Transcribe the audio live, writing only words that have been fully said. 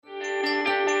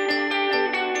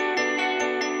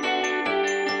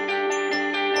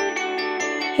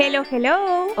Hello,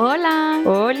 hello. Hola.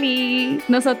 Oli.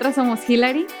 Nosotras somos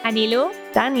Hilary, Anilu,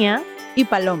 Tania y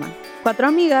Paloma. 4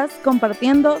 amigas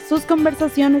compartiendo sus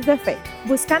conversaciones de fe.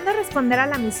 buscando responder a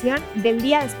la misión del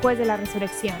día después de la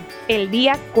resurrección. el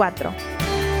día 4.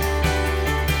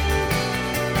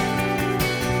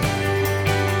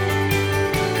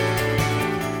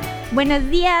 Buenos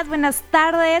días, buenas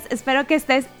tardes. Espero que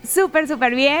estés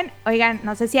súper bien. Oigan,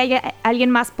 no sé si hay alguien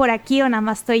más por aquí o nada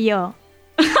más estoy yo.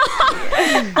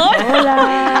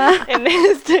 Hola.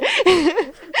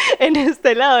 En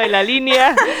este lado de la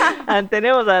línea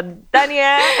tenemos a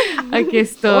Tania. aquí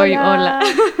estoy. Hola.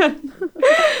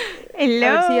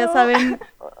 Hello.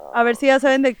 A ver si ya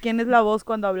saben de quién es la voz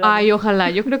cuando hablamos. Ay, ojalá.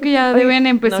 Yo creo que ya deben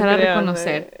empezar No a creo,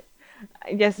 reconocer.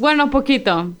 Ya es, Bueno,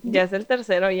 poquito. ya es el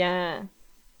tercero, ya.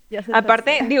 Ya se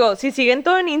Aparte, tercera. digo, si siguen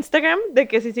todo en Instagram, de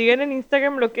que si siguen en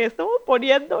Instagram lo que estamos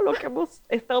poniendo, lo que hemos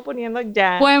estado poniendo,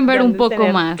 ya Pueden ver ya un han de poco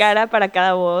tener más. cara para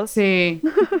cada voz, Sí.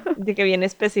 de que viene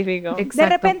específico. Exacto. De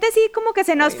repente sí como que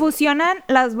se nos fusionan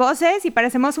las voces y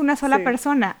parecemos una sola Sí.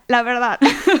 persona, la verdad.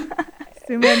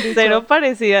 Sí me han dicho. Cero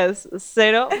parecidas.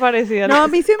 No, a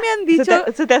mí sí me han dicho.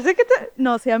 ¿Se te hace que te...?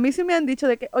 No, sí, a mí sí me han dicho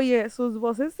de que, oye, sus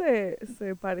voces se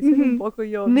parecen un poco.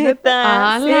 Y yo,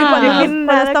 Neta. ¡Ala! Sí, No cuando, tiene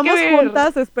nada que estamos ver.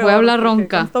 juntas es peor. Voy a hablar porque ronca.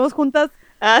 Cuando estamos juntas,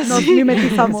 Ah, nos sí.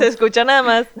 mimetizamos. Se escucha nada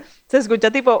más, se escucha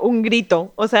tipo un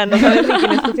grito. O sea, no sabes ni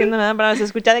quién está haciendo nada, pero se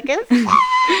escucha de qué.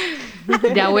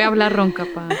 Ya voy a hablar ronca,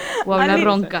 pa. Voy a hablar Vale.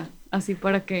 ronca. Así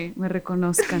para que me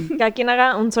reconozcan. Cada quien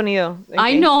haga un sonido. ¿De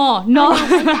Ay, qué? no.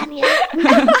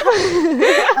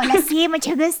 Hola, sí,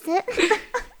 mucho gusto.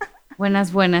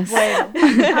 Buenas.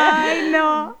 Ay,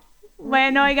 no.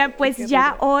 Bueno, oigan, pues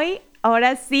ya hoy,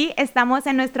 ahora sí, estamos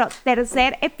en nuestro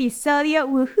tercer episodio.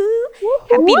 ¡Woohoo!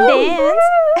 ¡Happy dance!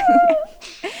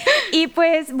 Y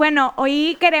pues, bueno,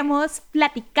 hoy queremos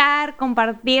platicar,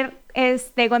 compartir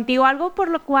contigo algo por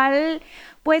lo cual,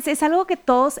 pues, es algo que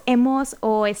todos hemos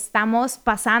o estamos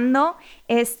pasando,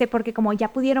 porque como ya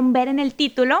pudieron ver en el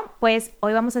título, pues,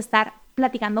 hoy vamos a estar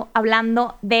platicando,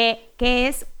 hablando de qué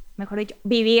es, mejor dicho,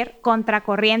 vivir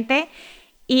contracorriente.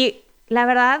 Y la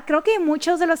verdad, creo que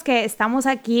muchos de los que estamos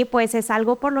aquí, pues es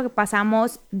algo por lo que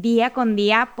pasamos día con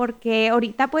día, porque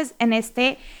ahorita, pues en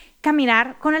este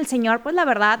caminar con el Señor, pues la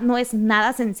verdad no es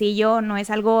nada sencillo, no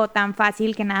es algo tan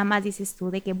fácil que nada más dices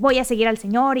tú de que voy a seguir al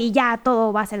Señor y ya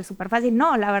todo va a ser súper fácil.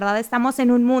 No, la verdad estamos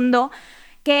en un mundo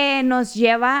que nos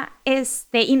lleva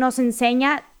y nos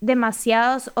enseña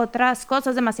demasiadas otras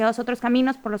cosas, demasiados otros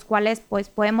caminos por los cuales pues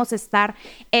podemos estar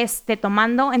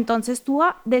tomando. Entonces tú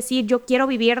a decir yo quiero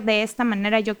vivir de esta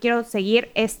manera, yo quiero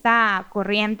seguir esta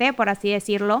corriente, por así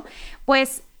decirlo,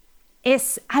 pues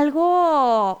es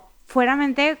algo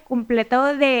fueramente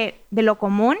completo de lo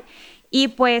común y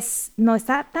pues no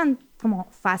está tan como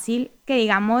fácil que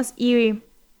digamos. Y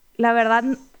la verdad,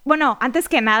 bueno, antes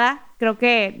que nada creo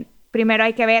que primero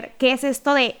hay que ver qué es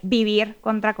esto de vivir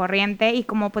contracorriente y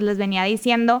como pues les venía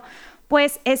diciendo,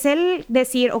 pues es el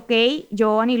decir, ok,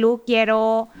 yo, Anilu,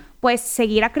 quiero pues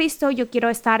seguir a Cristo, yo quiero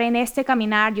estar en este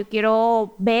caminar, yo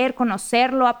quiero ver,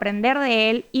 conocerlo, aprender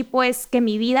de Él y pues que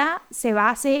mi vida se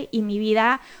base y mi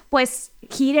vida pues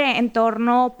gire en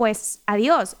torno pues a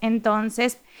Dios.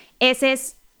 Entonces, esa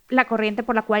es la corriente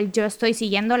por la cual yo estoy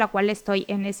siguiendo, la cual estoy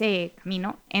en ese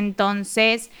camino.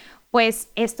 Entonces, pues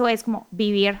esto es como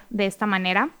vivir de esta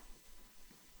manera.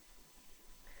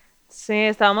 Sí,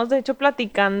 estábamos de hecho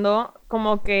platicando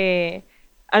como que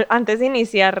antes de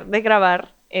iniciar de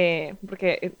grabar,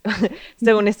 porque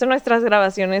según esto nuestras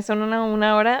grabaciones son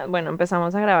una hora, bueno,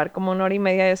 empezamos a grabar como 1 hora y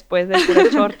media después de pura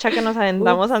chorcha que nos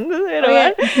aventamos antes de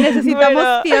grabar. Oye, necesitamos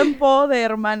Pero- tiempo de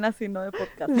hermanas y no de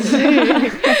podcast. Sí,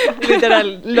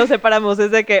 literal, lo separamos,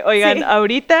 es de que, oigan, Sí.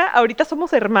 ahorita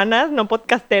somos hermanas, no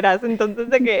podcasteras, entonces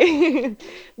de que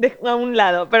a un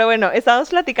lado. Pero bueno, estábamos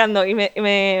platicando y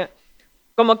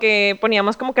como que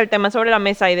poníamos como que el tema sobre la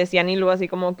mesa y decía Nilu así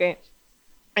como que,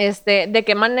 de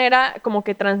qué manera como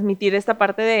que transmitir esta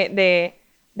parte de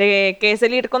que es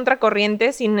el ir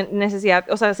contracorriente sin necesidad,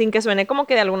 o sea, sin que suene como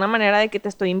que de alguna manera de que te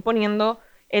estoy imponiendo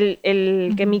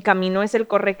que mi camino es el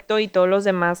correcto y todos los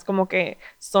demás como que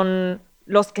son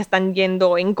los que están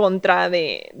yendo en contra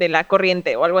de la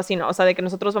corriente o algo así, ¿no? O sea, de que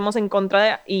nosotros vamos en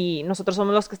contra y nosotros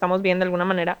somos los que estamos bien de alguna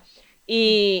manera.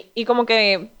 Y como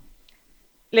que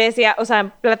le decía, o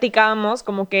sea, platicábamos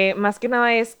como que más que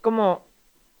nada es como,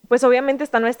 pues obviamente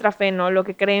está nuestra fe, ¿no? Lo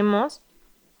que creemos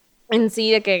en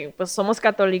sí de que pues somos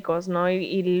católicos, ¿no?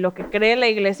 Y lo que cree la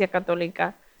Iglesia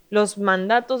Católica, los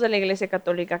mandatos de la Iglesia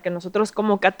Católica que nosotros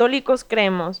como católicos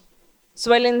creemos,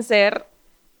 suelen ser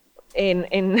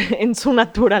en su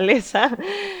naturaleza,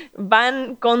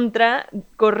 van contra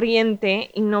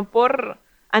corriente y no por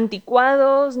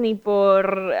anticuados, ni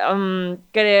por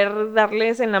querer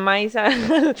darles en la maíz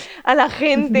a la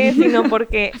gente, sino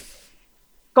porque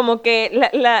como que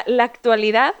la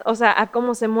actualidad, o sea, a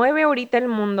cómo se mueve ahorita el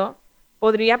mundo,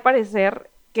 podría parecer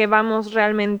que vamos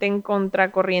realmente en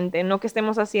contracorriente, no que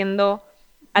estemos haciendo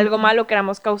algo malo,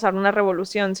 queramos causar una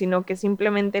revolución, sino que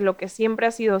simplemente lo que siempre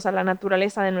ha sido, o sea, la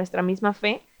naturaleza de nuestra misma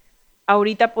fe,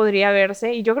 ahorita podría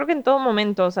verse, y yo creo que en todo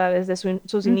momento, o sea, desde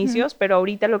sus inicios, pero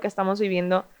ahorita lo que estamos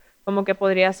viviendo, como que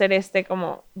podría ser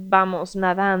como vamos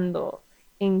nadando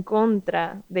en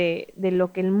contra de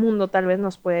lo que el mundo tal vez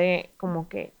nos puede como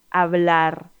que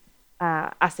hablar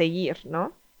a seguir,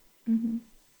 ¿no? Ujú.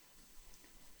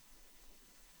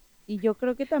 Y yo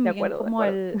creo que también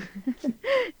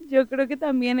yo creo que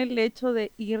también el hecho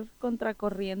de ir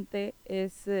contracorriente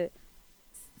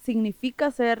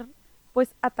significa ser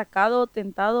pues atacado o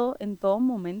tentado en todo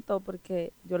momento,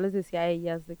 porque yo les decía a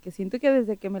ellas de que siento que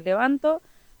desde que me levanto,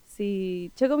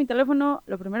 si checo mi teléfono,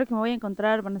 lo primero que me voy a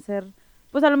encontrar van a ser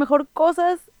pues a lo mejor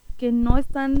cosas que no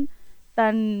están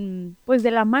tan pues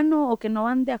de la mano o que no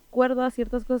van de acuerdo a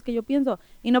ciertas cosas que yo pienso,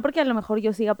 y no porque a lo mejor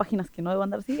yo siga páginas que no debo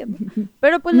andar siguiendo,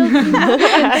 pero pues los mismos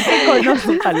que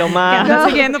conozco. Paloma. ¿Qué andas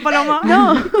siguiendo, Paloma?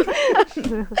 No.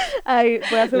 Ay,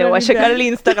 voy a hacer Le voy a limpia. checar el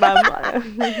Instagram.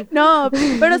 No,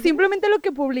 pero simplemente lo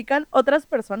que publican otras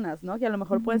personas, ¿no? Que a lo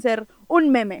mejor puede ser un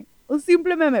meme, un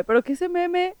simple meme, pero que ese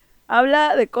meme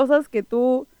habla de cosas que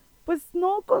tú pues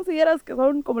no consideras que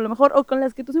son como lo mejor o con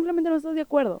las que tú simplemente no estás de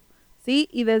acuerdo. Sí,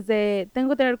 y desde tengo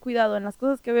que tener cuidado en las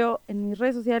cosas que veo en mis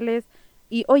redes sociales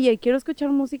y, oye, quiero escuchar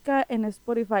música en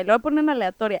Spotify, lo voy a poner en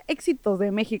aleatoria, éxitos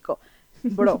de México,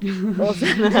 bro, o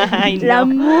sea, Ay, no. la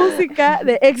música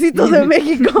de éxitos de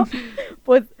México,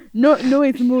 pues, no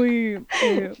es muy,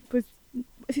 pues,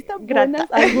 sí están buenas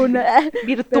Grata. algunas,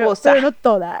 Virtuosa. pero no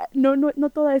toda, no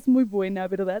toda es muy buena,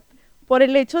 ¿verdad? Por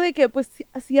el hecho de que, pues,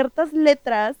 ciertas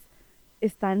letras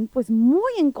están, pues,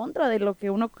 muy en contra de lo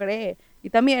que uno cree. Y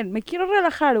también, me quiero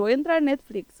relajar, voy a entrar a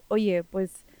Netflix. Oye,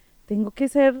 pues tengo que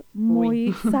ser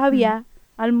muy sabia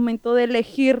al momento de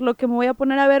elegir lo que me voy a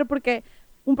poner a ver, porque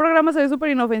un programa se ve súper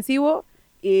inofensivo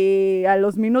y a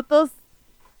los minutos,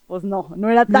 pues no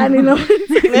era tan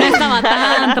inofensivo. No estaba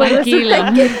tan Pues tranquilo.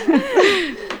 resulta que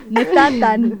no está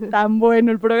tan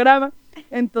bueno el programa.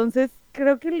 Entonces,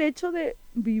 creo que el hecho de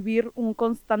vivir un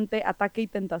constante ataque y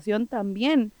tentación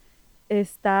también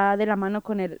está de la mano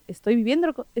con estoy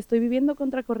viviendo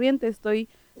contracorriente, estoy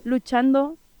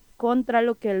luchando contra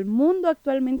lo que el mundo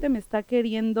actualmente me está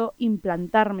queriendo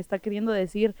implantar, me está queriendo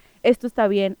decir, esto está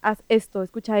bien, haz esto,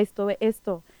 escucha esto, ve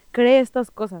esto, cree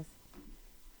estas cosas.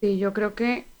 Sí, yo creo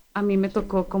que a mí me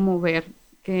tocó como ver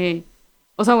que,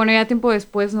 o sea, bueno, ya tiempo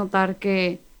después notar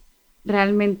que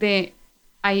realmente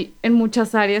hay en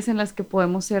muchas áreas en las que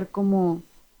podemos ser como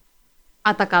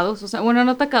atacados, o sea, bueno,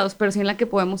 no atacados, pero sí en la que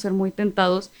podemos ser muy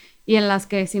tentados y en las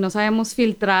que si no sabemos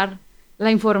filtrar la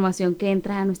información que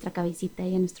entra a nuestra cabecita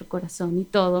y a nuestro corazón y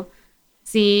todo,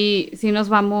 sí nos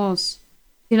vamos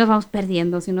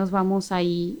perdiendo, sí nos vamos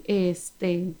ahí,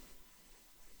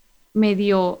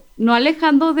 medio, no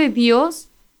alejando de Dios,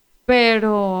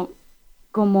 pero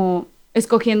como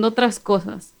escogiendo otras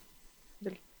cosas.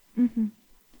 Ujú.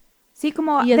 Sí,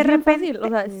 como Y es de bien repente. fácil, o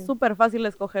sea, es súper fácil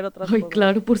escoger otras Ay, cosas.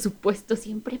 claro, por supuesto,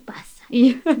 siempre pasa.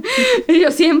 Y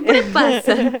yo siempre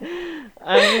pasa.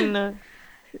 Ay, no.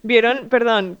 ¿Vieron?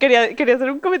 Perdón, quería hacer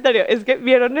un comentario. Es que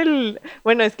vieron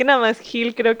bueno, es que nada más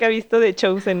Gil creo que ha visto The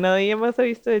Chosen. Nadie más ha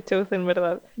visto The Chosen,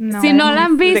 ¿verdad? Si no la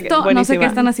han De que- visto, no sé buenísima. qué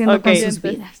están haciendo Ok. con sus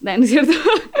vidas. ¿No es cierto?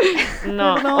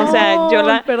 No, Perdón, o sea,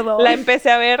 yo perdón. la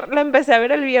empecé a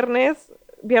ver el viernes.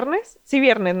 ¿Viernes? Sí,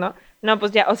 viernes, ¿no? No,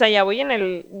 pues ya, o sea, ya voy ya me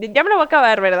lo voy a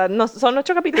acabar, ¿verdad? No, son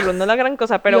 8 capítulos, no es la gran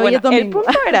cosa, pero Y hoy bueno, es domingo. el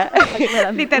punto era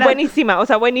Literal. buenísima, o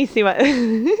sea, buenísima.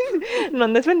 No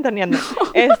andes ventaneando.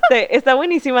 Está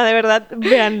buenísima, de verdad,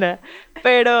 véanla.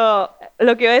 Pero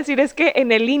lo que iba a decir es que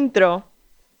en el intro,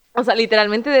 o sea,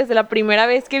 literalmente desde la primera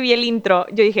vez que vi el intro,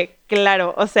 yo dije,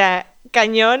 claro, o sea,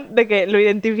 cañón de que lo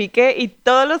identifiqué y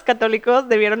todos los católicos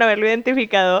debieron haberlo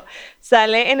identificado.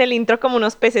 Sale en el intro como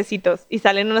unos pececitos y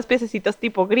salen unos pececitos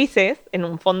tipo grises en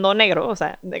un fondo negro, o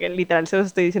sea, de que literal se los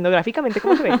estoy diciendo gráficamente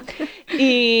cómo se ve.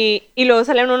 Y luego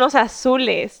salen unos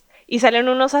azules y salen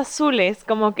unos azules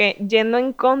como que yendo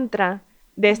en contra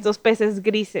de estos peces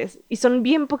grises y son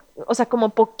bien, o sea, como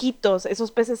poquitos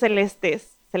esos peces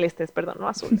celestes, perdón, no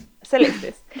azules,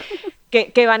 celestes,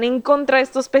 que van en contra de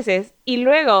estos peces y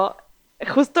luego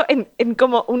justo en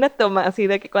como una toma así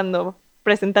de que cuando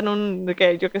presentan de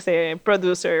que yo qué sé,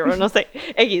 producer o no sé,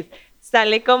 X,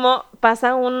 sale como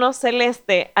pasa uno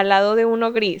celeste al lado de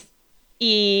uno gris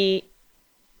y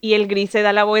el gris se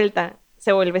da la vuelta,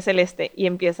 se vuelve celeste y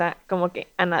empieza como que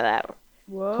a nadar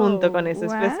Wow. junto con esos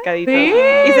What? pescaditos. ¿Sí?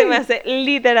 Y se me hace,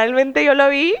 literalmente yo lo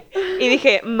vi y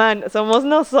dije, man, somos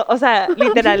nosotros, o sea,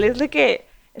 literal es de que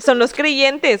son los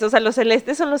creyentes, o sea, los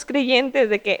celestes son los creyentes,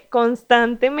 de que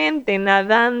constantemente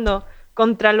nadando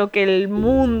contra lo que el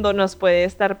mundo nos puede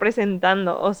estar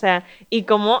presentando, o sea, y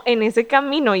como en ese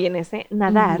camino y en ese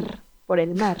nadar por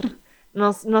el mar,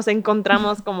 nos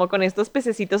encontramos como con estos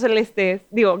pececitos celestes,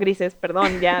 digo, grises,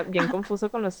 perdón, ya bien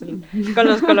confuso con los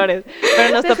colores,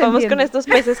 pero nos Se topamos con entiende. estos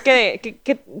peces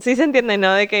que sí se entiende,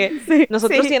 ¿no? De que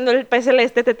nosotros sí. siendo el pez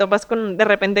celeste te topas con de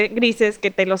repente grises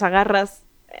que te los agarras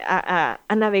a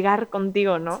navegar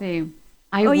contigo, ¿no? Sí.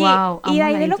 Ay, Oye, wow. y amo ahí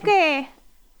la intro.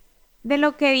 de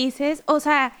lo que dices, o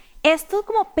sea, estos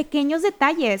como pequeños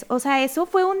detalles, o sea, eso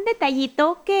fue un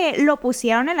detallito que lo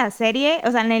pusieron en la serie,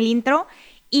 o sea, en el intro,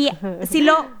 y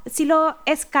si lo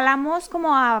escalamos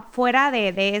como afuera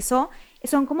de eso,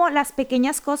 son como las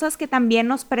pequeñas cosas que también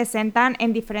nos presentan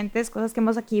en diferentes cosas que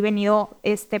hemos aquí venido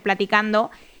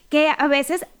platicando, que a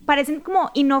veces parecen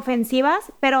como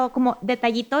inofensivas, pero como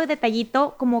detallito de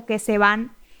detallito como que se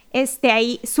van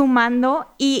ahí sumando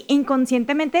y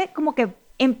inconscientemente como que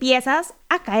empiezas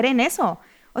a caer en eso.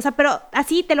 O sea, pero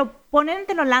así te lo ponen,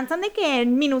 te lo lanzan de que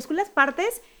en minúsculas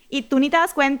partes y tú ni te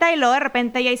das cuenta y luego de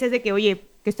repente ya dices de que, oye,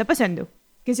 ¿qué está pasando?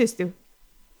 ¿Qué es esto?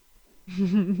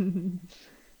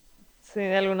 Sí,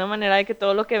 de alguna manera de que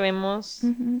todo lo que vemos,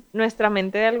 nuestra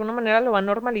mente de alguna manera lo va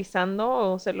normalizando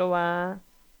o se lo va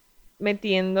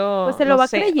metiendo, Pues se lo no va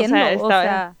sé, creyendo, o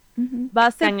sea, va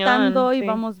aceptando cañón, y sí.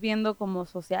 vamos viendo como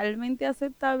socialmente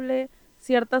aceptable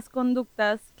ciertas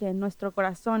conductas que en nuestro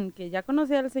corazón, que ya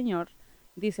conocía al Señor,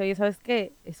 dice, oye, ¿sabes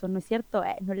qué? Eso no es cierto,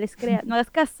 no les creas, no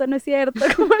hagas caso, no es cierto.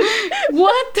 Como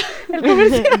What? el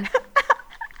comercial.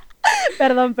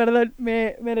 Perdón,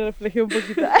 me reflejé un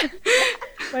poquito.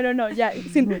 Bueno, no, ya,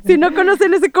 si no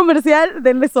conocen ese comercial,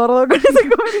 denle sordo con ese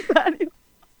comentario.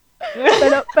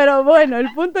 Pero bueno,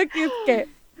 el punto aquí es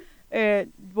que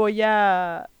voy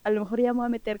a lo mejor ya me voy a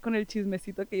meter con el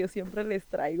chismecito que yo siempre les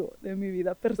traigo de mi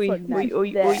vida personal.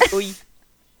 Uy.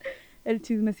 El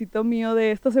chismecito mío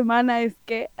de esta semana es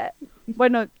que,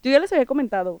 bueno, yo ya les había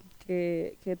comentado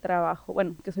que trabajo,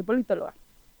 bueno, que soy politóloga.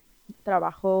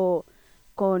 Trabajo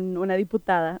con una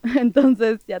diputada,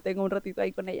 entonces ya tengo un ratito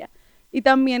ahí con ella. Y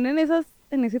también en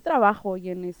ese trabajo y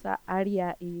en esa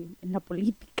área y en la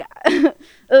política,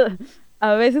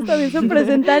 a veces también se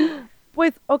presentan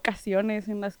pues ocasiones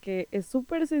en las que es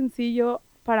súper sencillo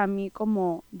para mí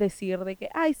como decir de que,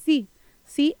 ay, sí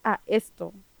a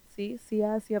esto, sí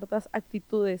a ciertas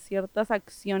actitudes, ciertas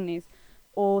acciones,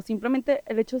 o simplemente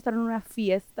el hecho de estar en una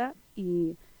fiesta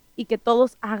y que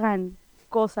todos hagan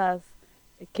cosas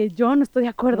que yo no estoy de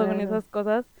acuerdo con esas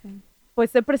cosas, pues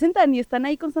se presentan y están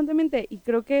ahí constantemente. Y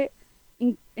creo que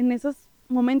en esos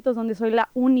momentos donde soy la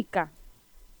única,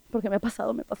 porque me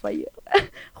pasó ayer,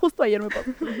 justo ayer me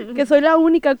pasó, que soy la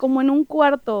única como en un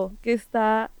cuarto que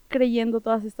está creyendo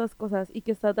todas estas cosas y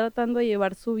que está tratando de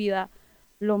llevar su vida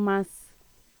lo más,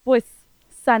 pues,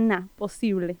 sana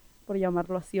posible, por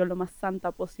llamarlo así, o lo más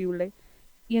santa posible,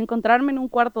 y encontrarme en un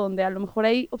cuarto donde a lo mejor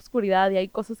hay obscuridad y hay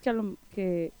cosas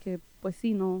que pues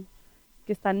sí, no,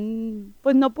 que están,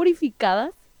 pues, no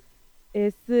purificadas,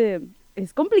 es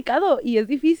complicado y es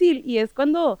difícil, y es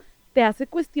cuando te hace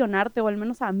cuestionarte, o al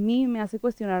menos a mí me hace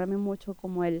cuestionarme mucho,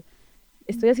 como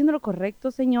 ¿estoy haciendo lo correcto,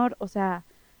 Señor? O sea,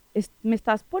 me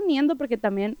estás poniendo, porque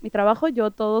también mi trabajo yo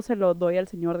todo se lo doy al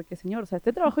Señor, de que, Señor, o sea,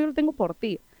 este trabajo yo lo tengo por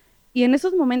ti. Y en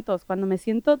esos momentos, cuando me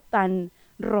siento tan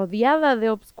rodeada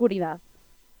de obscuridad,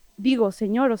 digo,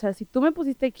 Señor, o sea, si tú me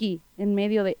pusiste aquí en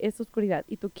medio de esta oscuridad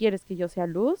y tú quieres que yo sea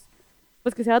luz,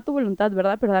 pues que sea tu voluntad,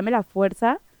 ¿verdad? Pero dame la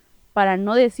fuerza para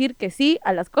no decir que sí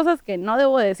a las cosas que no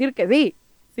debo decir que sí,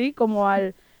 ¿sí? Como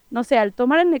no sé, al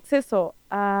tomar en exceso,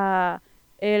 a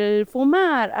el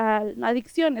fumar, a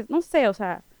adicciones, no sé, o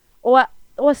sea, o a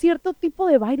cierto tipo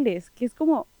de bailes, que es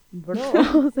como, bro,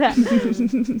 o sea,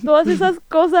 todas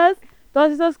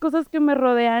esas cosas que me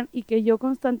rodean y que yo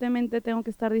constantemente tengo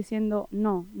que estar diciendo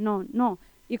no.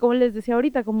 Y como les decía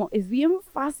ahorita, como es bien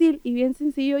fácil y bien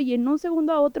sencillo, y en un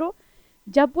segundo a otro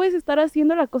ya puedes estar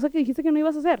haciendo la cosa que dijiste que no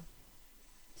ibas a hacer,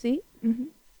 ¿sí?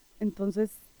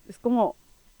 Entonces, es como,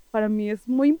 para mí es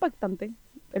muy impactante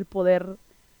el poder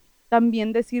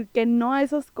también decir que no a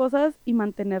esas cosas y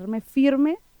mantenerme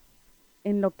firme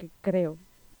en lo que creo,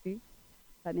 ¿sí?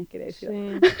 Tania quiere decir.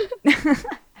 Sí.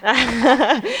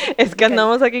 Es que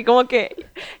andamos aquí como que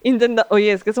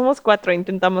Oye, es que somos 4,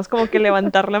 intentamos como que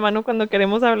levantar la mano cuando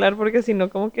queremos hablar porque si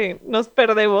no como que nos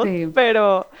perdemos, Sí.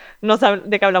 pero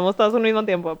de que hablamos todos al mismo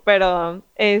tiempo, pero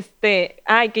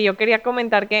que yo quería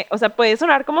comentar que, o sea, puede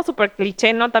sonar como súper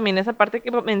cliché, ¿no? También esa parte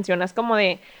que mencionas como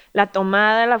de la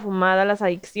tomada, la fumada, las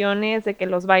adicciones, de que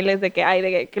los bailes, de que hay,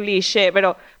 de que cliché,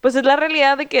 pero pues es la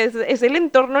realidad de que es el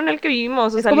entorno en el que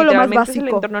vivimos, o Es sea, como lo más literalmente es el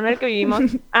básico. entorno en el que vivimos,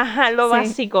 ajá, lo Sí.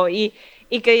 básico, y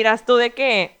que dirás tú de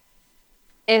que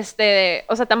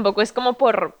o sea, tampoco es como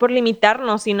por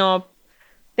limitarnos, sino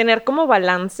tener como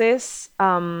balances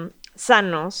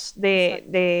sanos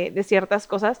de ciertas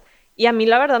cosas. Y a mí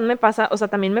la verdad me pasa, o sea,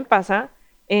 también me pasa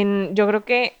yo creo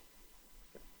que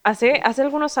hace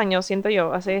algunos años, siento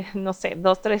yo, hace, no sé,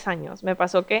 2, 3 años, me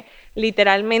pasó que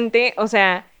literalmente, o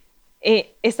sea,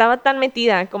 estaba tan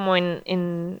metida como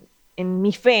en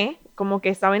mi fe, como que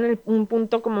estaba en un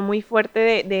punto como muy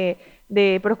fuerte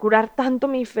de procurar tanto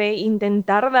mi fe,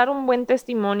 intentar dar un buen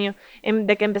testimonio,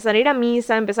 de que empezar a ir a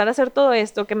misa, empezar a hacer todo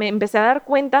esto, que me empecé a dar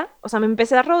cuenta, o sea, me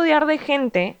empecé a rodear de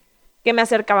gente que me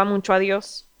acercaba mucho a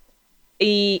Dios.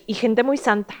 Y gente muy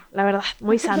santa, la verdad,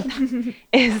 muy santa.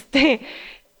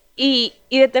 Y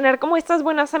de tener como estas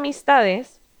buenas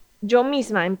amistades, yo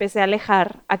misma empecé a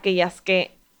alejar aquellas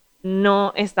que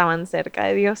no estaban cerca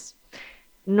de Dios.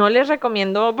 No les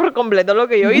recomiendo por completo lo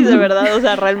que yo hice, ¿verdad? O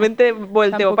sea, realmente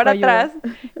volteó Tampoco para ayuda. atrás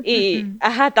y,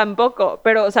 ajá, tampoco.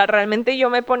 Pero, o sea, realmente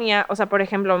yo me ponía, o sea, por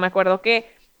ejemplo, me acuerdo que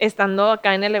estando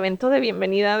acá en el evento de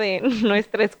bienvenida de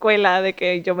nuestra escuela, de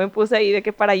que yo me puse ahí de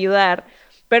que para ayudar,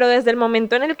 pero desde el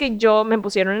momento en el que yo me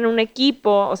pusieron en un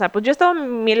equipo, o sea, pues yo he estado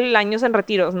 1000 años en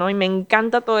retiros, ¿no? Y me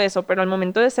encanta todo eso, pero al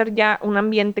momento de ser ya un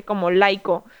ambiente como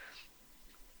laico,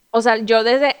 o sea, yo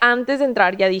desde antes de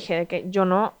entrar ya dije que yo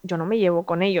no me llevo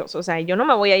con ellos, o sea, yo no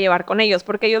me voy a llevar con ellos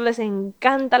porque a ellos les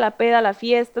encanta la peda, la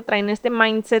fiesta, traen este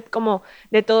mindset como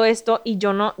de todo esto y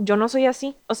yo no soy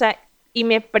así, o sea, y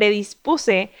me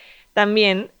predispuse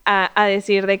también a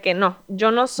decir de que no,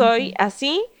 yo no soy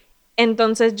así,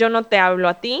 entonces yo no te hablo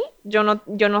a ti, yo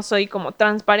no soy como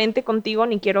transparente contigo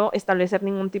ni quiero establecer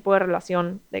ningún tipo de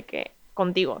relación de que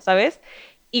contigo, ¿sabes?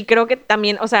 Y creo que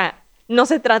también, o sea, no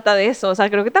se trata de eso, o sea,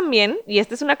 creo que también, y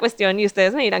esta es una cuestión y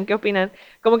ustedes me dirán qué opinan,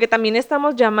 como que también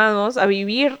estamos llamados a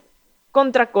vivir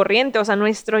contracorriente, o sea,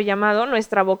 nuestro llamado,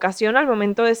 nuestra vocación al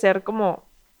momento de ser como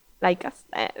laicas,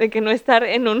 de que no estar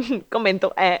en un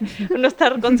convento, no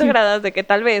estar consagradas, de que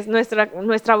tal vez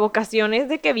nuestra vocación es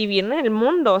de que vivir en el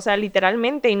mundo, o sea,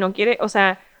 literalmente, y no quiere, o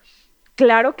sea,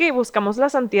 claro que buscamos la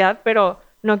santidad, pero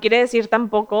no quiere decir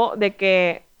tampoco de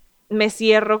que me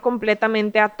cierro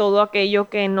completamente a todo aquello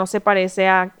que no se parece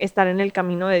a estar en el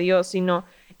camino de Dios, sino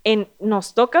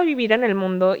nos toca vivir en el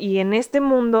mundo y en este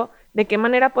mundo, de qué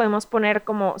manera podemos poner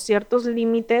como ciertos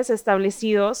límites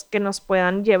establecidos que nos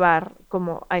puedan llevar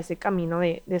como a ese camino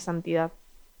de santidad.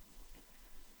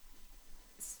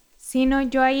 Sí, no,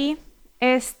 yo ahí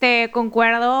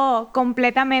concuerdo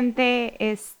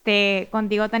completamente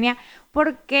contigo, Tania,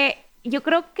 porque yo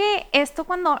creo que esto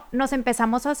cuando nos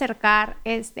empezamos a acercar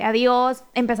a Dios,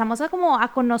 empezamos a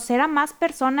conocer a más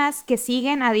personas que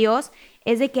siguen a Dios,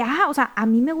 es de que, o sea, a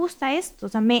mí me gusta esto, o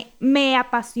sea, me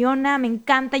apasiona, me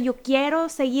encanta, yo quiero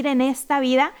seguir en esta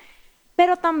vida,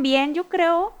 pero también yo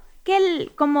creo que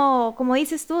como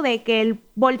dices tú, de que el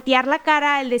voltear la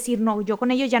cara, el decir, no, yo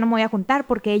con ellos ya no me voy a juntar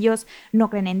porque ellos no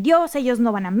creen en Dios, ellos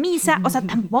no van a misa, o sea,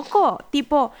 tampoco,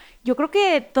 tipo, yo creo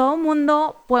que todo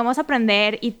mundo podemos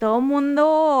aprender y todo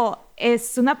mundo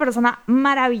es una persona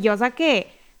maravillosa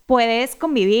que puedes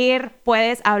convivir,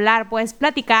 puedes hablar, puedes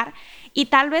platicar. Y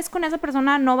tal vez con esa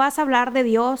persona no vas a hablar de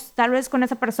Dios, tal vez con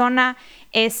esa persona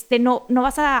no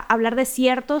vas a hablar de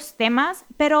ciertos temas,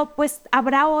 pero pues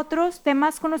habrá otros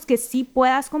temas con los que sí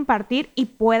puedas compartir y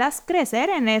puedas crecer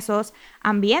en esos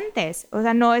ambientes. O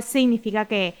sea, no significa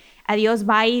que adiós,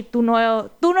 bye, tú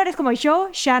no eres como yo,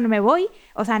 ya no me voy.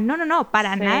 O sea, no,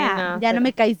 para Sí, nada. no. Ya no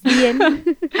me caes bien.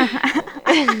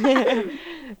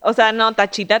 O sea, no,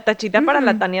 tachita para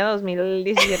la Tania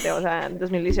 2017, o sea,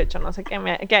 2018, no sé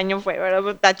qué año fue,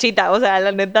 pero tachita, o sea,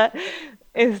 la neta,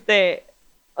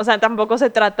 o sea, tampoco se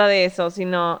trata de eso,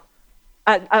 sino,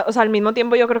 o sea, al mismo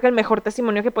tiempo yo creo que el mejor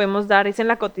testimonio que podemos dar es en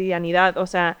la cotidianidad, o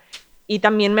sea, y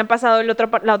también me ha pasado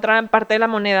la otra parte de la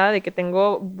moneda de que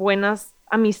tengo buenas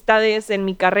amistades en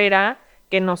mi carrera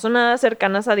que no son nada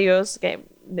cercanas a Dios,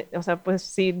 o sea, pues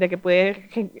sí, de que puede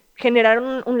generar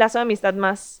un lazo de amistad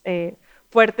más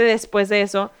fuerte después de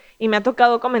eso. Y me ha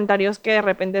tocado comentarios que de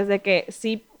repente es de que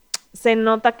sí se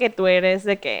nota que tú eres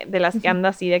de las que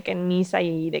andas así, de que en misa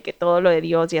y de que todo lo de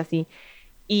Dios y así.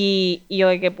 Y yo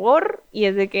de que y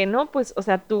es de que no, pues, o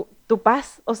sea, tu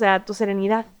paz, o sea, tu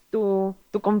serenidad, tu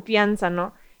confianza,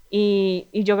 ¿no? Y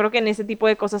yo creo que en ese tipo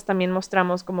de cosas también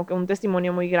mostramos como que un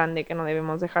testimonio muy grande que no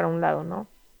debemos dejar a un lado, ¿no?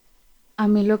 A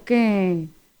mí lo que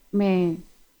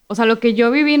o sea, lo que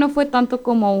yo viví no fue tanto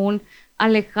como un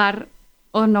alejar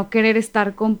o no querer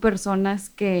estar con personas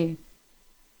que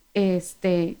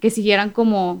siguieran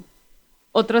como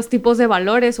otros tipos de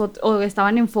valores o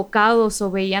estaban enfocados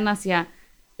o veían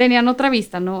tenían otra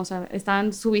vista, ¿no? O sea,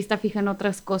 estaban su vista fija en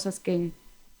otras cosas que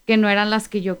no eran las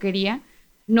que yo quería.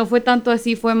 No fue tanto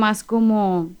así, fue más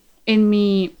como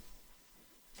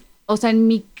o sea, en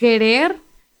mi querer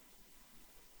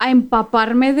a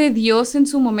empaparme de Dios en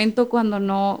su momento cuando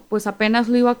no, pues apenas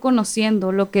lo iba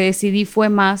conociendo. Lo que decidí fue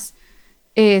más,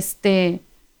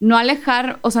 no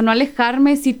no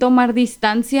alejarme, sí tomar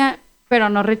distancia, pero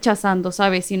no rechazando,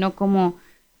 ¿sabes? Sino como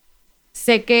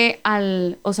sé que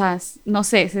o sea, no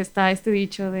sé, está este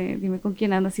dicho de dime con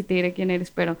quién andas y te diré quién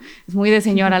eres, pero es muy de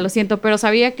señora, lo siento, pero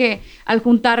sabía que al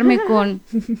juntarme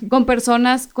con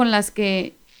personas con las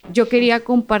que yo quería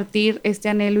compartir este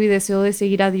anhelo y deseo de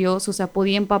seguir a Dios, o sea,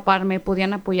 podía empaparme,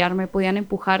 podían apoyarme, podían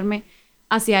empujarme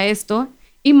hacia esto,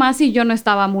 y más si yo no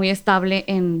estaba muy estable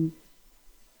en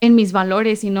mis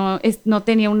valores y no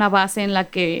tenía una base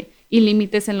y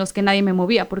límites en los que nadie me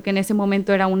movía, porque en ese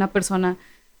momento era una persona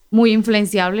muy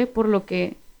influenciable, por lo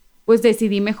que pues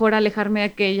decidí mejor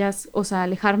alejarme o sea,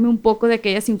 alejarme un poco de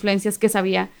aquellas influencias que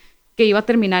sabía que iba a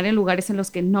terminar en lugares en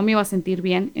los que no me iba a sentir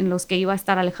bien, en los que iba a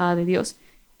estar alejada de Dios.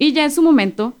 Y ya en su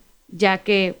momento, ya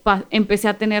que empecé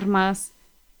a tener más,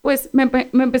 pues me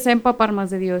empecé a empapar más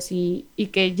de Dios y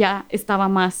que ya estaba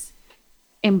más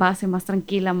en base, más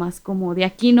tranquila, más como de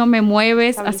aquí no me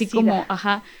mueves, así como,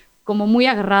 como muy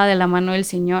agarrada de la mano del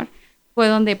Señor, fue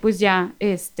donde pues ya,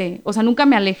 o sea, nunca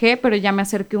me alejé, pero ya me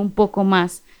acerqué un poco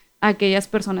más a aquellas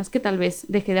personas que tal vez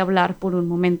dejé de hablar por un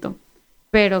momento,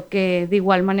 pero que de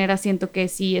igual manera siento que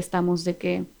sí estamos de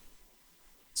que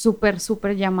súper,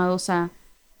 súper llamados a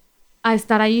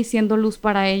estar ahí siendo luz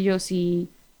para ellos y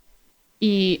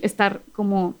estar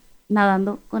como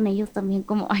nadando con ellos también,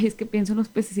 como, ay, es que pienso en los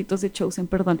pececitos de Chosen,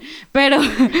 perdón, pero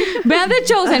vean de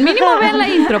Chosen, mínimo vean la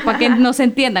intro para que nos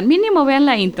entiendan, mínimo vean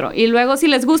la intro y luego si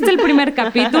les gusta el primer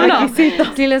capítulo,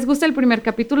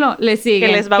 les siguen.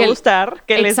 Que les va a gustar,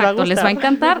 exacto, les va a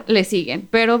encantar, les siguen,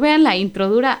 pero vean la intro,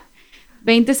 dura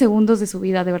 20 segundos de su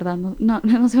vida, de verdad,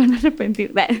 no se van a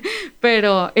arrepentir.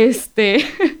 Pero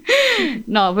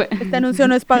no. Este anuncio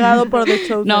no es pagado por The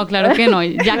Chosen. No, claro que no.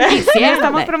 Ya quisiera.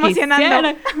 Estamos promocionando.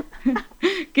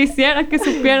 Quisiera que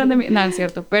supieran de mí. No, es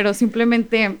cierto. Pero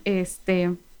simplemente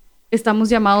estamos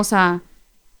llamados a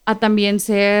también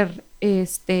ser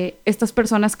estas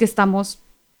personas que estamos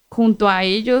junto a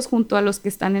ellos, junto a los que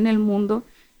están en el mundo,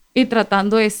 y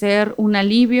tratando de ser un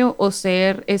alivio o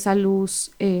ser esa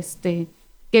luz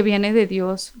que viene de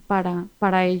Dios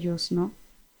para ellos, ¿no?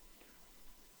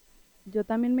 Yo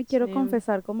también me quiero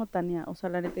confesar como Tania. O sea,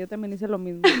 la neta, yo también hice lo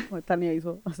mismo como Tania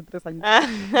hizo hace 3 años.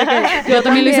 Yo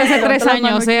también lo hice hace 3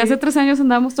 años. Hace 3 años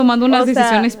andábamos tomando unas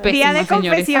decisiones pésimas, día de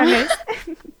confesiones.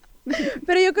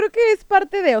 Pero yo creo que es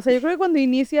parte de, o sea, yo creo que cuando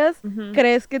inicias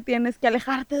crees que tienes que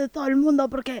alejarte de todo el mundo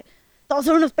porque todos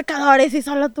son unos pecadores y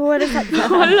solo tú eres...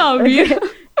 ¡Hola, vida!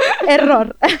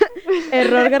 Error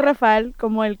garrafal,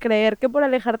 como el creer que por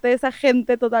alejarte de esa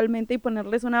gente totalmente y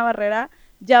ponerles una barrera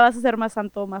ya vas a ser más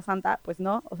santo o más santa. Pues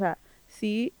no, o sea,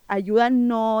 sí ayuda a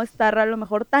no estar a lo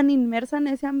mejor tan inmersa en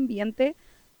ese ambiente,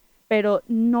 pero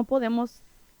no podemos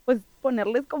pues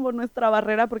ponerles como nuestra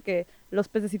barrera porque los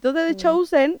pececitos de The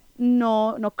Chosen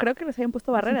no creo que les hayan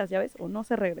puesto barreras, ya ves, uno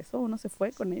se regresó, uno se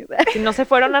fue con ellos. Si no se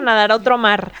fueron a nadar a otro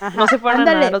mar, no se fueron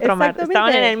a nadar a otro mar,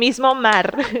 estaban en el mismo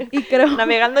mar, y creo...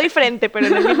 navegando diferente, pero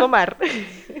en el mismo mar.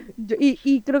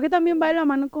 Y creo que también va de la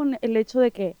mano con el hecho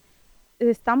de que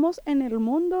estamos en el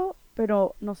mundo,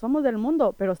 pero no somos del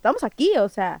mundo, pero estamos aquí, o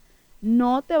sea,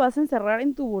 no te vas a encerrar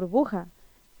en tu burbuja,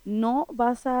 no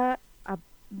vas a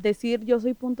decir yo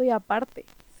soy punto y aparte,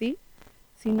 ¿sí?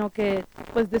 Sino que,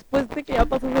 pues después de que ya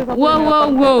pasó esa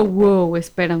wow,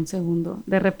 espera un segundo.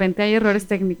 De repente hay errores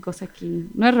técnicos aquí.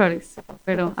 No errores,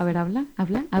 pero, a ver,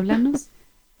 háblanos.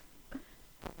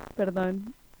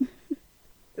 Perdón.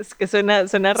 Es que suena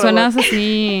robot. Suenas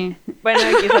así. Bueno,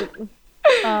 aquí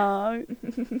Ay,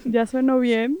 ¿ya sueno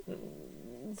bien?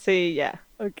 Sí, ya.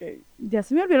 Ok. Ya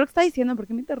se me olvidó lo que estaba diciendo, ¿por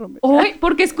qué me interrumpes? Uy,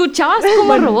 porque escuchabas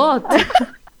como robot.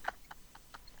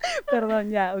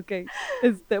 Perdón, ya, ok.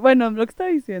 Bueno, lo que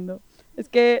estaba diciendo es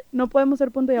que no podemos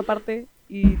ser punto y aparte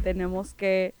y tenemos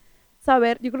que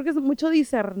saber, yo creo que es mucho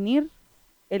discernir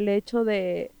el hecho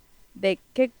de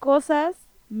qué cosas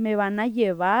me van a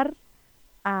llevar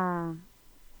a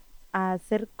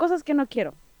hacer cosas que no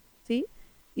quiero, ¿sí?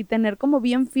 Y tener como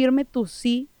bien firme tu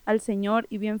sí al Señor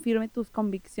y bien firme tus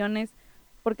convicciones.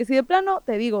 Porque si de plano,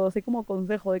 te digo, así como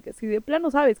consejo, de que si de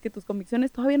plano sabes que tus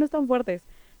convicciones todavía no están fuertes,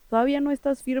 todavía no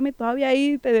estás firme, todavía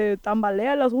ahí te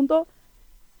tambalea el asunto,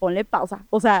 ponle pausa.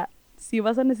 O sea, sí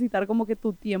vas a necesitar como que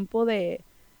tu tiempo de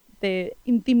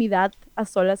intimidad a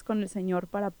solas con el Señor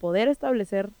para poder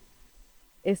establecer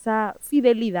esa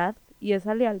fidelidad y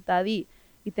esa lealtad y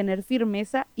tener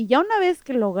firmeza. Y ya una vez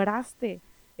que lograste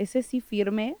ese sí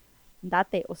firme,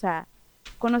 date. O sea,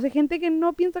 conoce gente que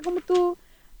no piensa como tú,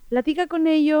 platica con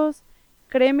ellos,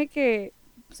 créeme que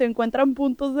se encuentran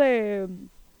puntos de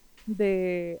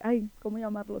ay, ¿cómo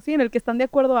llamarlo? Sí, en el que están de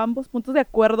acuerdo ambos, puntos de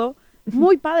acuerdo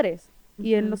muy padres,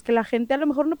 y en los que la gente a lo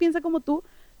mejor no piensa como tú,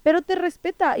 pero te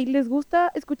respeta y les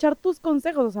gusta escuchar tus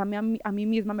consejos. O sea, a mí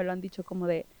misma me lo han dicho como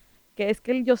de que es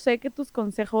que yo sé que tus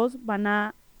consejos van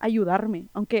a ayudarme,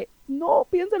 aunque no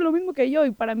piensen lo mismo que yo,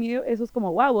 y para mí eso es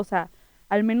como wow, o sea,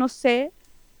 al menos sé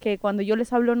que cuando yo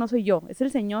les hablo no soy yo, es el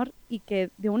Señor, y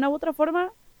que de una u otra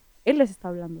forma Él les está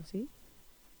hablando, ¿sí?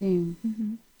 Sí.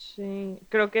 Sí,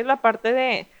 creo que es la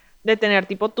parte de tener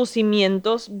tipo tus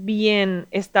cimientos bien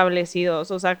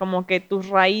establecidos, o sea, como que tus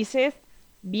raíces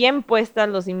bien puestas,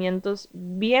 los cimientos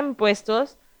bien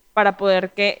puestos para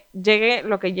poder que llegue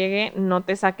lo que llegue, no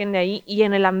te saquen de ahí, y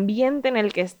en el ambiente en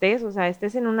el que estés, o sea,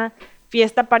 estés en una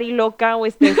fiesta party loca o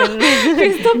estés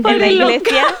en la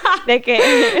iglesia, de que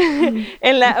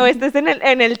o estés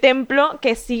en el templo,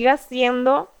 que sigas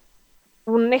siendo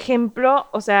un ejemplo,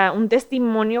 o sea, un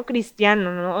testimonio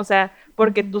cristiano, ¿no? O sea,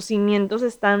 porque tus cimientos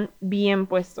están bien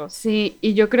puestos. Sí,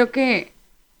 y yo creo que,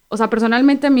 o sea,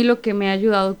 personalmente a mí lo que me ha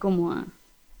ayudado como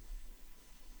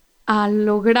a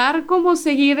lograr como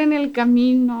seguir en el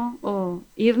camino o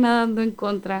ir nadando en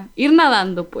contra, ir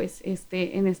nadando pues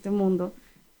en este mundo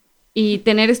y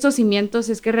tener estos cimientos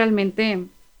es que realmente,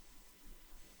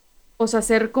 o sea,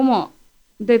 hacer como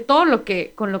de todo lo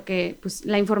que, con lo que, pues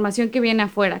la información que viene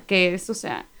afuera, que es, o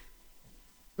sea,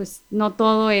 pues no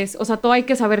todo es, o sea, todo hay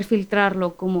que saber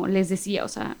filtrarlo, como les decía, o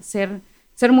sea, ser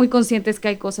muy conscientes que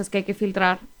hay cosas que hay que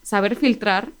filtrar, saber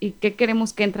filtrar y qué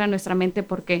queremos que entre a nuestra mente,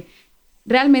 porque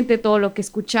realmente todo lo que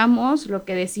escuchamos, lo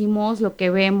que decimos, lo que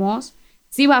vemos,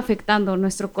 sí va afectando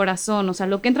nuestro corazón, o sea,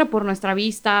 lo que entra por nuestra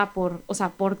vista, o sea,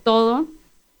 por todo,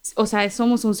 o sea,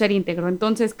 somos un ser íntegro,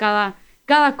 entonces cada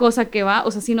cosa que va,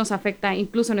 o sea, sí nos afecta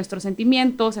incluso en nuestros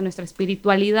sentimientos, en nuestra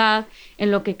espiritualidad, en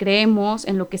lo que creemos,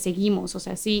 en lo que seguimos, o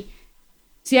sea, sí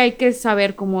hay que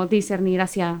saber cómo discernir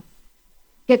hacia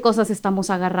qué cosas estamos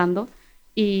agarrando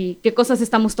y qué cosas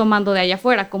estamos tomando de allá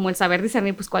afuera, como el saber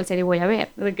discernir, pues, cuál serie voy a ver,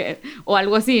 o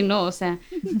algo así, ¿no? O sea,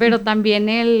 pero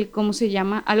también ¿cómo se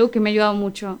llama? Algo que me ha ayudado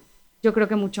mucho, yo creo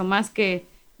que mucho más que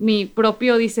mi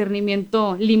propio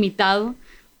discernimiento limitado,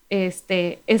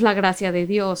 es la gracia de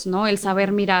Dios, ¿no? El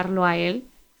saber mirarlo a Él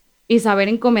y saber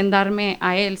encomendarme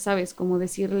a Él, ¿sabes? Como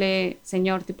decirle,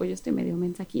 Señor, tipo, yo estoy medio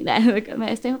mensa aquí,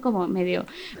 estoy como medio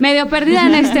perdida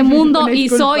en este mundo y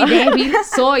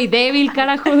soy débil,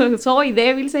 carajo, soy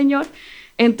débil, Señor.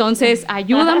 Entonces,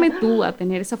 ayúdame tú a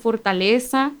tener esa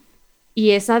fortaleza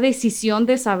y esa decisión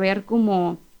de saber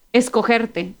cómo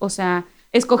escogerte, o sea,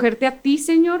 escogerte a ti,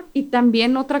 Señor, y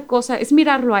también otra cosa es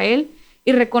mirarlo a Él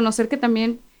y reconocer que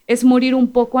también es morir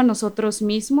un poco a nosotros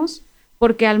mismos,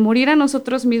 porque al morir a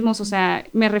nosotros mismos, o sea,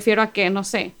 me refiero a que, no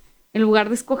sé, en lugar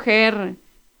de escoger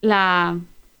la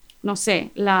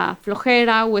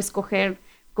flojera o escoger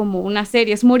como una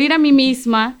serie, es morir a mí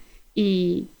misma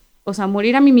y, o sea,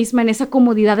 morir a mí misma en esa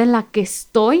comodidad en la que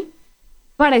estoy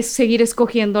para seguir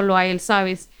escogiéndolo a Él,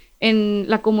 ¿sabes? En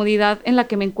la comodidad en la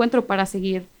que me encuentro para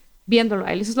seguir viéndolo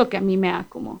a Él. Eso es lo que a mí me ha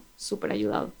como súper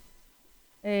ayudado.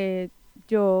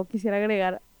 Yo quisiera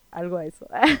agregar algo a eso.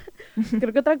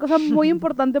 Creo que otra cosa muy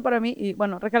importante para mí, y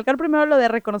bueno, recalcar primero lo de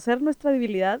reconocer nuestra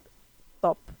debilidad,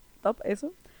 top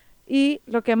eso. Y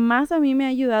lo que más a mí me ha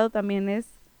ayudado también es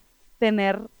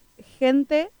tener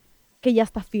gente que ya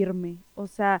está firme. O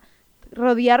sea,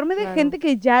 rodearme de gente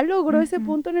que ya logró ese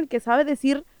punto en el que sabe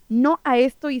decir no a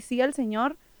esto y sí al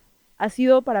Señor, ha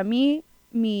sido para mí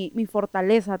mi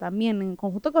fortaleza también, en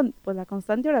conjunto con pues, la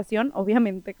constante oración,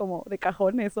 obviamente como de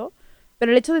cajón eso,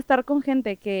 pero el hecho de estar con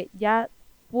gente que ya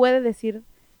puede decir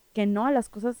que no a las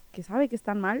cosas que sabe que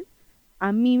están mal,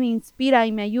 a mí me inspira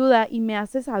y me ayuda y me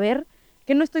hace saber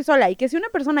que no estoy sola y que si una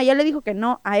persona ya le dijo que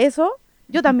no a eso,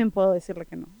 yo también puedo decirle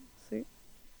que no. ¿Sí?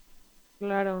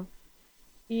 Claro.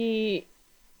 Y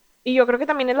yo creo que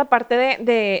también es la parte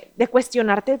de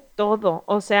cuestionarte todo.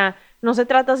 O sea, no se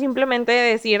trata simplemente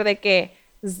de decir de que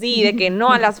sí, de que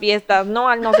no a las fiestas, no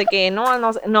al no sé qué, no al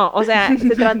no sé. No, o sea,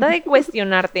 se trata de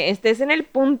cuestionarte. Estés en el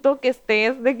punto que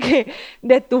estés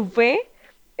de tu fe,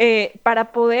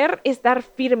 para poder estar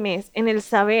firmes en el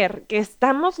saber que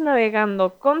estamos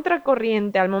navegando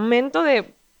contracorriente al momento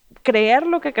de creer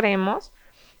lo que creemos,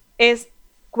 es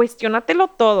cuestiónatelo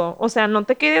todo. O sea, no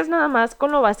te quedes nada más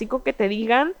con lo básico que te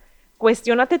digan,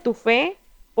 cuestiónate tu fe,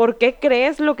 por qué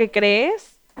crees lo que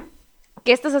crees,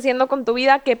 qué estás haciendo con tu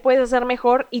vida, qué puedes hacer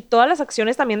mejor, y todas las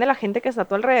acciones también de la gente que está a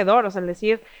tu alrededor. O sea, el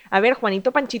decir, a ver,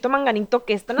 Juanito, Panchito, Manganito,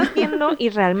 ¿qué están haciendo? Y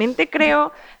realmente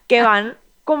creo que van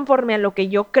conforme a lo que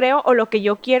yo creo o lo que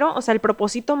yo quiero, o sea, el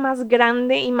propósito más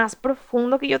grande y más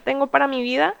profundo que yo tengo para mi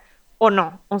vida, o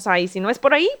no. O sea, y si no es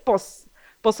por ahí, pues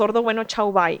sordo, bueno,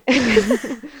 chau, bye.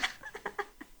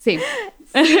 Sí.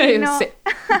 Sí, no. Sí.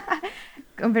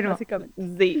 Confirmo. Básicamente.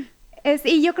 Sí.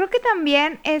 Y yo creo que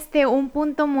también un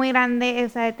punto muy grande, o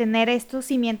sea, de tener estos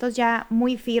cimientos ya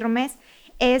muy firmes,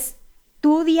 es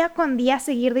tú día con día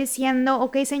seguir diciendo,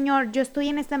 ok, Señor, yo estoy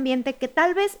en este ambiente, que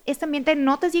tal vez este ambiente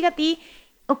no te siga a ti,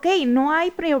 ok, no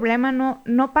hay problema,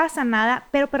 no pasa nada,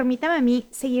 pero permítame a mí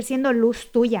seguir siendo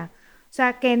luz tuya. O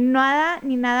sea, que nada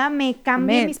ni nada me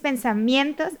cambie Amén. mis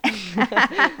pensamientos.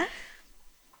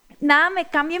 Nada me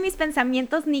cambie mis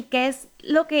pensamientos ni qué es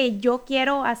lo que yo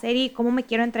quiero hacer y cómo me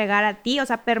quiero entregar a ti. O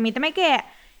sea, permíteme que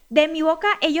de mi boca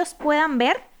ellos puedan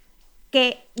ver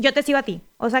que yo te sigo a ti.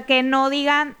 O sea, que no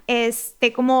digan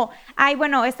como, ay,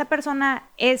 bueno, esta persona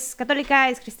es católica,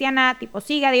 es cristiana, tipo,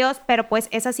 sigue a Dios, pero pues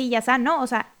es así, ya está. No, o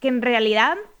sea, que en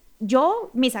realidad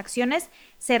mis acciones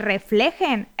se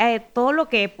reflejen todo lo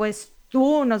que pues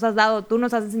tú nos has dado, tú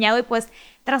nos has enseñado, y pues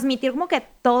transmitir como que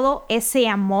todo ese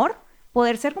amor,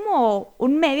 poder ser como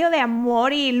un medio de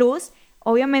amor y luz.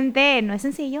 Obviamente no es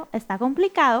sencillo, está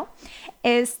complicado,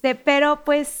 pero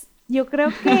pues yo creo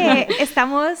que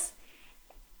estamos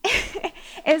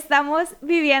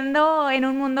viviendo en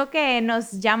un mundo que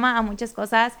nos llama a muchas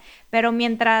cosas, pero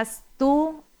mientras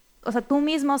tú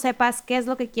mismo sepas qué es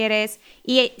lo que quieres,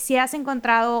 y si has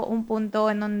encontrado un punto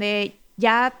en donde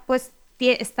ya pues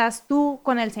estás tú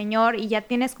con el Señor y ya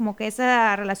tienes como que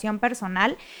esa relación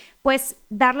personal, pues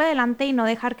darle adelante y no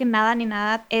dejar que nada ni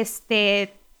nada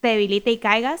te debilite y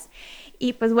caigas.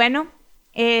 Y pues bueno,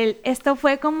 esto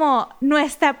fue como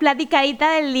nuestra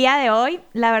platicadita del día de hoy.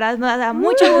 La verdad nos da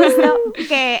mucho gusto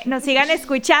que nos sigan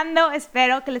escuchando.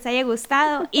 Espero que les haya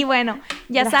gustado. Y bueno,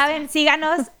 ya saben,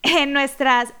 síganos en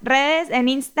nuestras redes. En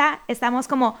Insta estamos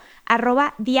como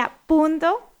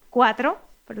 @dia.4.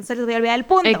 Pero no se les voy a olvidar el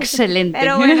punto. Excelente.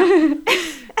 Pero bueno,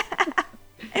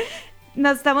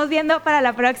 nos estamos viendo para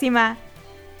la próxima.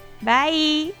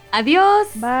 Bye. Adiós.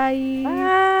 Bye.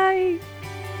 Bye.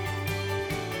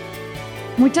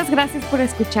 Muchas gracias por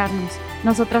escucharnos.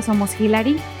 Nosotras somos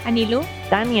Hilary, Anilu.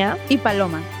 Tania, Y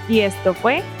Paloma. y esto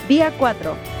fue Día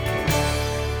 4.